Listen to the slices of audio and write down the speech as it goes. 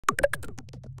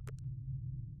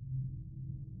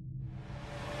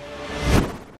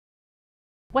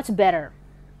What's better,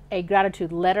 a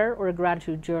gratitude letter or a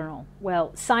gratitude journal?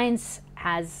 Well, science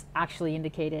has actually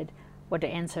indicated what the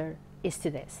answer is to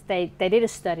this. They did a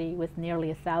study with nearly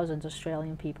 1,000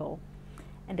 Australian people,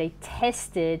 and they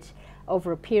tested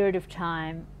over a period of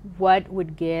time what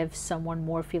would give someone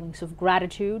more feelings of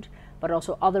gratitude, but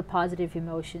also other positive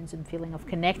emotions and feeling of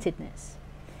connectedness.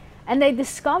 And they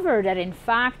discovered that in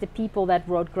fact the people that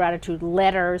wrote gratitude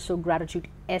letters or gratitude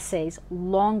essays,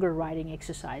 longer writing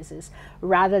exercises,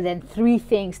 rather than 3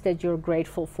 things that you're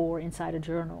grateful for inside a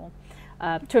journal,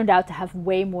 turned out to have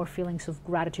way more feelings of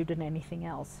gratitude than anything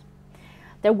else.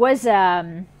 There was,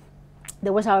 however,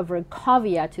 a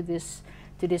caveat to this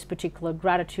particular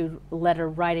gratitude letter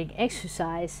writing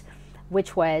exercise,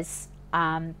 which was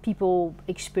people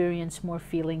experience more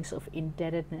feelings of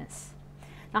indebtedness.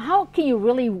 Now, how can you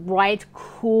really write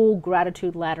cool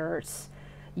gratitude letters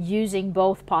using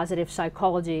both positive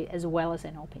psychology as well as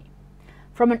NLP?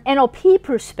 From an NLP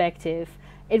perspective,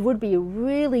 it would be a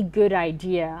really good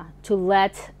idea to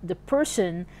let the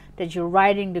person that you're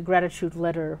writing the gratitude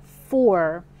letter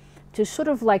for to sort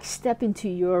of like step into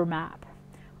your map.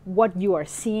 What you are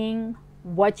seeing,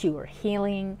 what you are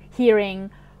hearing,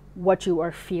 what you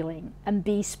are feeling, and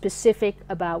be specific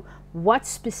about what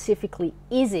specifically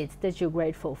is it that you're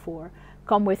grateful for.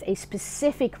 Come with a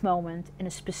specific moment and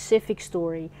a specific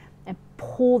story and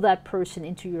pull that person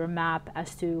into your map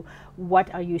as to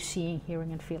what are you seeing,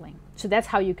 hearing, and feeling. So that's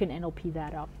how you can NLP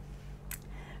that up.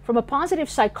 From a positive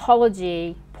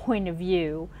psychology point of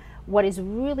view, what is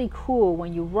really cool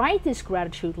when you write this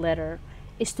gratitude letter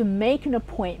is to make an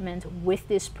appointment with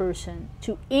this person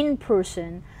to in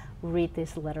person read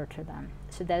this letter to them.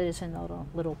 So that is another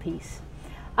little piece.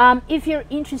 If you're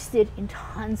interested in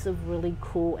tons of really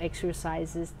cool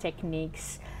exercises,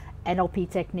 techniques, NLP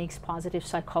techniques, positive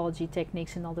psychology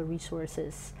techniques, and other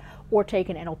resources, or take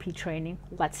an NLP training,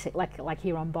 let's say like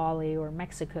here on Bali or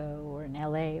Mexico or in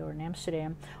LA or in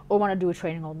Amsterdam, or want to do a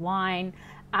training online,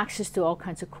 access to all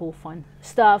kinds of cool fun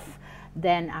stuff,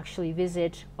 then actually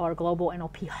visit our Global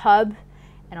NLP Hub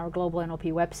and our Global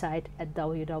NLP website at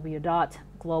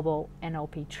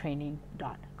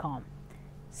www.globalnlptraining.com.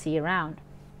 See you around.